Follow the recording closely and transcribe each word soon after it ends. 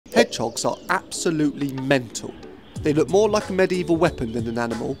hedgehogs are absolutely mental. They look more like a medieval weapon than an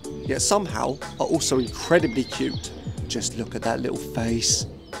animal, yet somehow are also incredibly cute. Just look at that little face.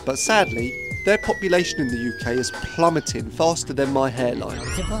 But sadly, their population in the UK is plummeting faster than my hairline.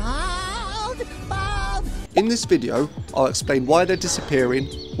 In this video, I'll explain why they're disappearing,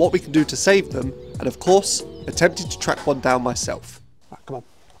 what we can do to save them, and of course, attempted to track one down myself. Right, come on.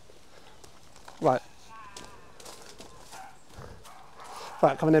 Right.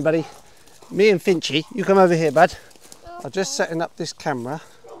 Right, come on then, buddy. Me and Finchy, you come over here, bud. I'm just setting up this camera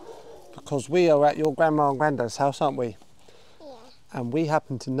because we are at your grandma and granddad's house, aren't we? Yeah. And we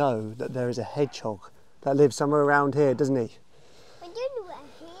happen to know that there is a hedgehog that lives somewhere around here, doesn't he? I don't know where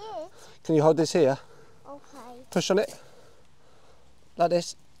he is. Can you hold this here? Okay. Push on it. Like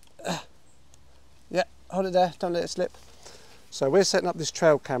this. Yeah, hold it there, don't let it slip. So we're setting up this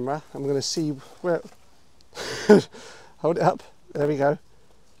trail camera and we're going to see where... Hold it up, there we go.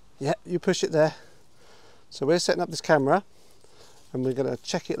 Yeah, you push it there. So we're setting up this camera and we're going to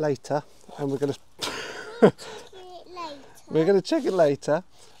check it later and we're going to... We're going to check it later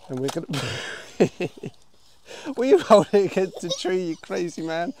and we're going to... Will you hold it against the tree, you crazy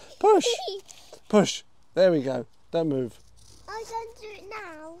man? Push! Push! There we go, don't move. I can do it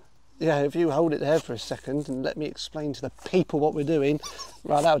now. Yeah, if you hold it there for a second and let me explain to the people what we're doing.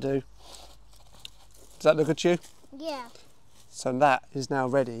 Right, that'll do. Does that look good to you? Yeah. So that is now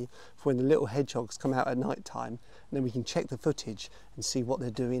ready for when the little hedgehogs come out at night time, and then we can check the footage and see what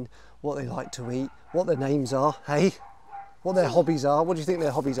they're doing, what they like to eat, what their names are, hey? What their hobbies are. What do you think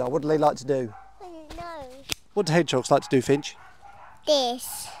their hobbies are? What do they like to do? I don't know. What do hedgehogs like to do, Finch?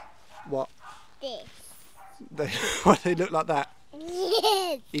 This. What? This. They look like that.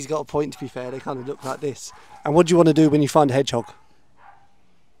 Yes. He's got a point, to be fair. They kind of look like this. And what do you want to do when you find a hedgehog?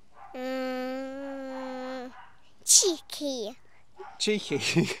 Cheeky. Cheeky.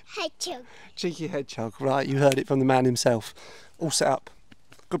 Hedgehog. Cheeky hedgehog. Right, you heard it from the man himself. All set up.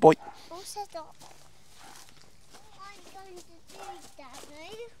 Good boy. All set up. I'm going to do that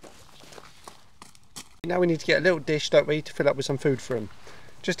now. Now we need to get a little dish, don't we, to fill up with some food for him.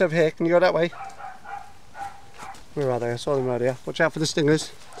 Just over here. Can you go that way? Where are they? I saw them earlier. Watch out for the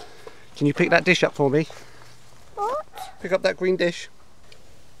stingers. Can you pick that dish up for me? What? Pick up that green dish.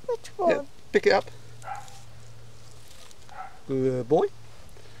 Which one? Yeah, pick it up. Good boy.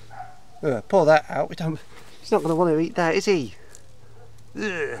 Pour that out. He's not going to want to eat that, is he?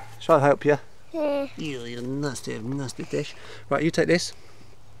 Shall I help you? Yeah. You nasty, nasty dish. Right, you take this.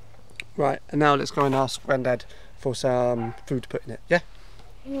 Right, and now let's go and ask Grandad for some food to put in it. Yeah?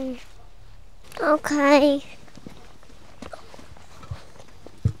 Okay.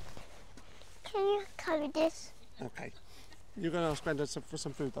 Can you carry this? Okay. You're going to ask Grandad for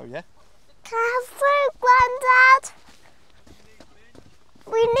some food though, yeah? Can I have food, Grandad?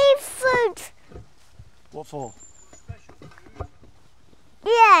 We need food. What for?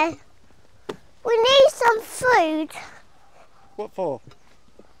 Yeah. We need some food. What for?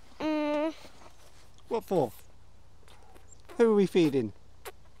 What for? Who are we feeding?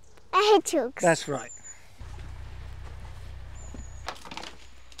 Hedgehogs. That's right.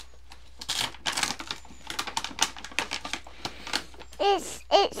 It's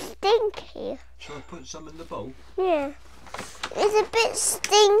stinky. Shall I put some in the bowl? Yeah. It's a bit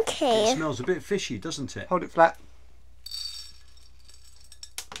stinky. It smells a bit fishy, doesn't it? Hold it flat.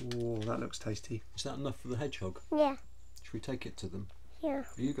 Oh, that looks tasty. Is that enough for the hedgehog? Yeah. Should we take it to them? Yeah.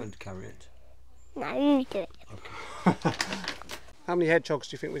 Are you going to carry it? No, you do it. Okay. How many hedgehogs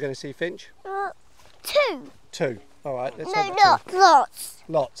do you think we're going to see, Finch? 2. 2. All right, let's No, have not two. lots.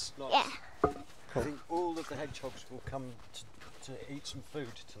 Lots. Yeah. Cool. I think all of the hedgehogs will come to eat some food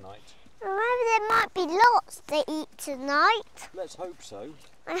tonight. Maybe there might be lots to eat tonight. Let's hope so.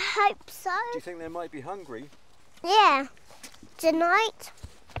 I hope so. Do you think they might be hungry? Yeah. Tonight?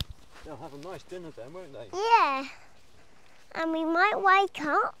 They'll have a nice dinner then, won't they? Yeah. And we might wake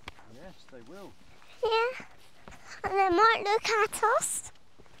up. Yes, they will. Yeah. And they might look at us.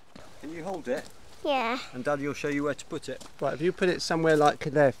 Can you hold it? Yeah. And Daddy will show you where to put it. Right, if you put it somewhere like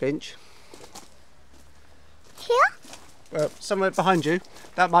there, Finch, Here? somewhere behind you,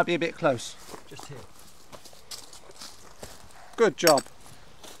 that might be a bit close. Just here. Good job.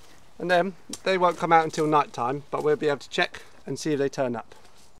 And then they won't come out until night time, but we'll be able to check and see if they turn up.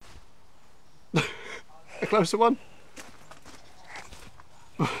 A closer one.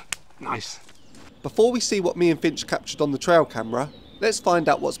 Nice. Before we see what me and Finch captured on the trail camera, let's find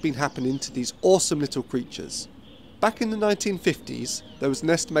out what's been happening to these awesome little creatures. Back in the 1950s, there was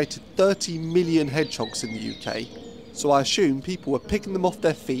an estimated 30 million hedgehogs in the UK, so I assume people were picking them off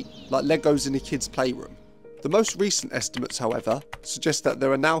their feet like Legos in a kid's playroom. The most recent estimates, however, suggest that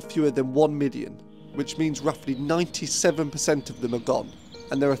there are now fewer than 1 million, which means roughly 97% of them are gone,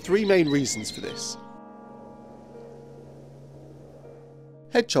 and there are 3 main reasons for this.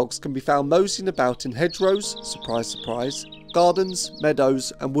 Hedgehogs can be found moseying about in hedgerows, surprise surprise, gardens,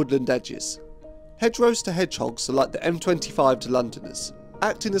 meadows and woodland edges. Hedgerows to hedgehogs are like the M25 to Londoners,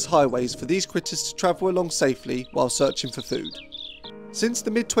 acting as highways for these critters to travel along safely while searching for food. Since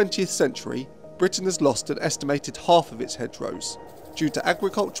the mid-20th century, Britain has lost an estimated half of its hedgerows, due to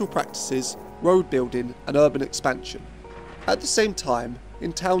agricultural practices, road building and urban expansion. At the same time,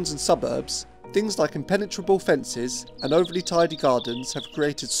 in towns and suburbs, things like impenetrable fences and overly tidy gardens have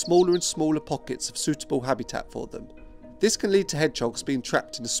created smaller and smaller pockets of suitable habitat for them. This can lead to hedgehogs being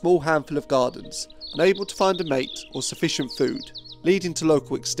trapped in a small handful of gardens, unable to find a mate or sufficient food, leading to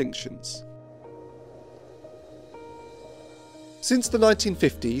local extinctions. Since the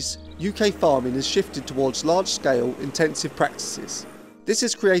 1950s, UK farming has shifted towards large-scale, intensive practices. This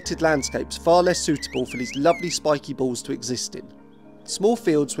has created landscapes far less suitable for these lovely spiky balls to exist in. Small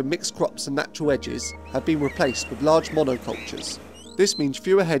fields with mixed crops and natural edges have been replaced with large monocultures. This means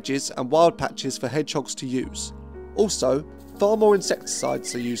fewer hedges and wild patches for hedgehogs to use. Also, far more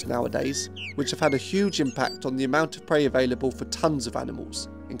insecticides are used nowadays, which have had a huge impact on the amount of prey available for tons of animals,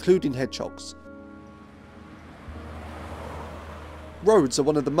 including hedgehogs. Roads are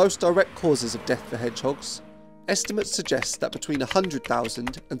one of the most direct causes of death for hedgehogs. Estimates suggest that between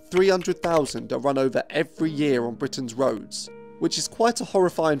 100,000 and 300,000 are run over every year on Britain's roads, which is quite a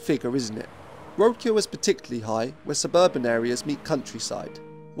horrifying figure, isn't it? Roadkill is particularly high where suburban areas meet countryside,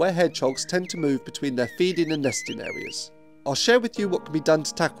 where hedgehogs tend to move between their feeding and nesting areas. I'll share with you what can be done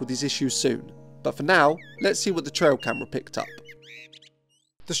to tackle these issues soon, but for now, let's see what the trail camera picked up.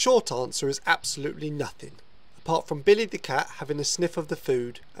 The short answer is absolutely nothing, apart from Billy the cat having a sniff of the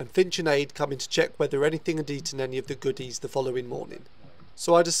food and Finch and Aid coming to check whether anything had eaten any of the goodies the following morning.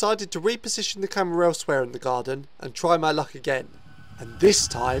 So I decided to reposition the camera elsewhere in the garden and try my luck again, and this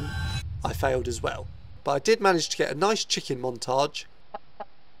time I failed as well. But I did manage to get a nice chicken montage,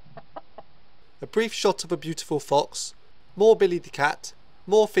 a brief shot of a beautiful fox, more Billy the cat,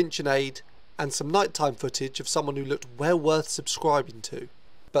 more Finch and Aid, and some nighttime footage of someone who looked well worth subscribing to.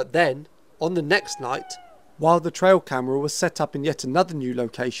 But then, on the next night, while the trail camera was set up in yet another new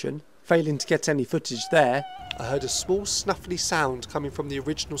location, failing to get any footage there, I heard a small snuffly sound coming from the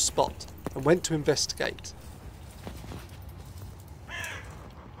original spot and went to investigate.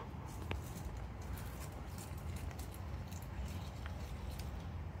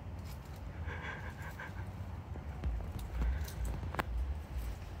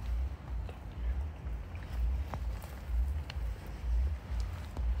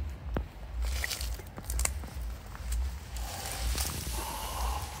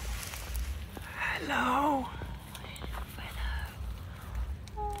 Hello.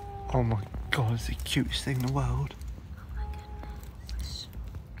 Oh my god, it's the cutest thing in the world.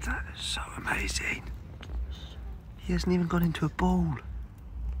 That is so amazing. He hasn't even gone into a ball.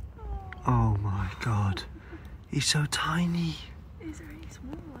 Oh my god. He's so tiny. He's a really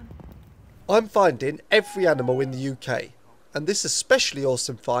small one. I'm finding every animal in the UK, and this especially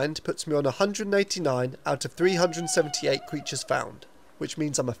awesome find puts me on 189 out of 378 creatures found, which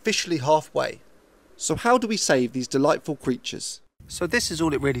means I'm officially halfway. So how do we save these delightful creatures? So this is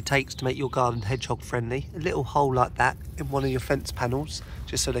all it really takes to make your garden hedgehog friendly. A little hole like that in one of your fence panels,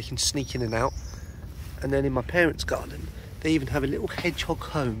 just so they can sneak in and out. And then in my parents' garden, they even have a little hedgehog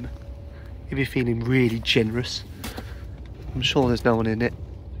home. If you're feeling really generous. I'm sure there's no one in it.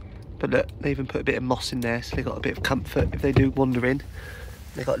 But look, they even put a bit of moss in there, so they got a bit of comfort if they do wander in.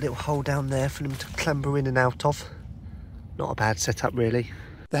 They got a little hole down there for them to clamber in and out of. Not a bad setup really.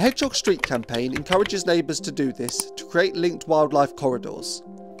 The Hedgehog Street campaign encourages neighbours to do this to create linked wildlife corridors.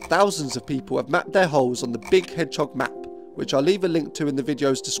 Thousands of people have mapped their holes on the Big Hedgehog map, which I'll leave a link to in the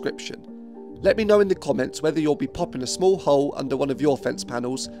video's description. Let me know in the comments whether you'll be popping a small hole under one of your fence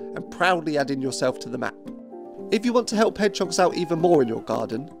panels and proudly adding yourself to the map. If you want to help hedgehogs out even more in your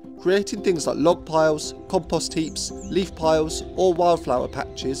garden, creating things like log piles, compost heaps, leaf piles or wildflower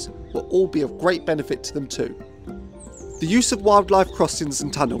patches will all be of great benefit to them too. The use of wildlife crossings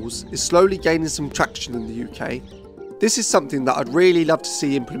and tunnels is slowly gaining some traction in the UK. This is something that I'd really love to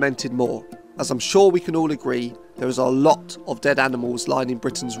see implemented more, as I'm sure we can all agree there is a lot of dead animals lining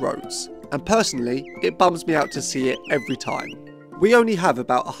Britain's roads, and personally it bums me out to see it every time. We only have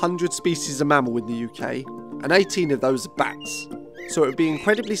about 100 species of mammal in the UK, and 18 of those are bats, so it would be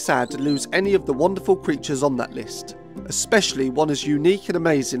incredibly sad to lose any of the wonderful creatures on that list, especially one as unique and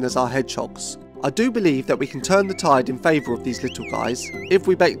amazing as our hedgehogs. I do believe that we can turn the tide in favour of these little guys if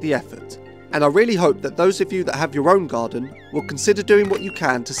we make the effort. And I really hope that those of you that have your own garden will consider doing what you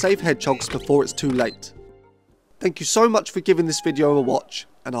can to save hedgehogs before it's too late. Thank you so much for giving this video a watch,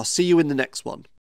 and I'll see you in the next one.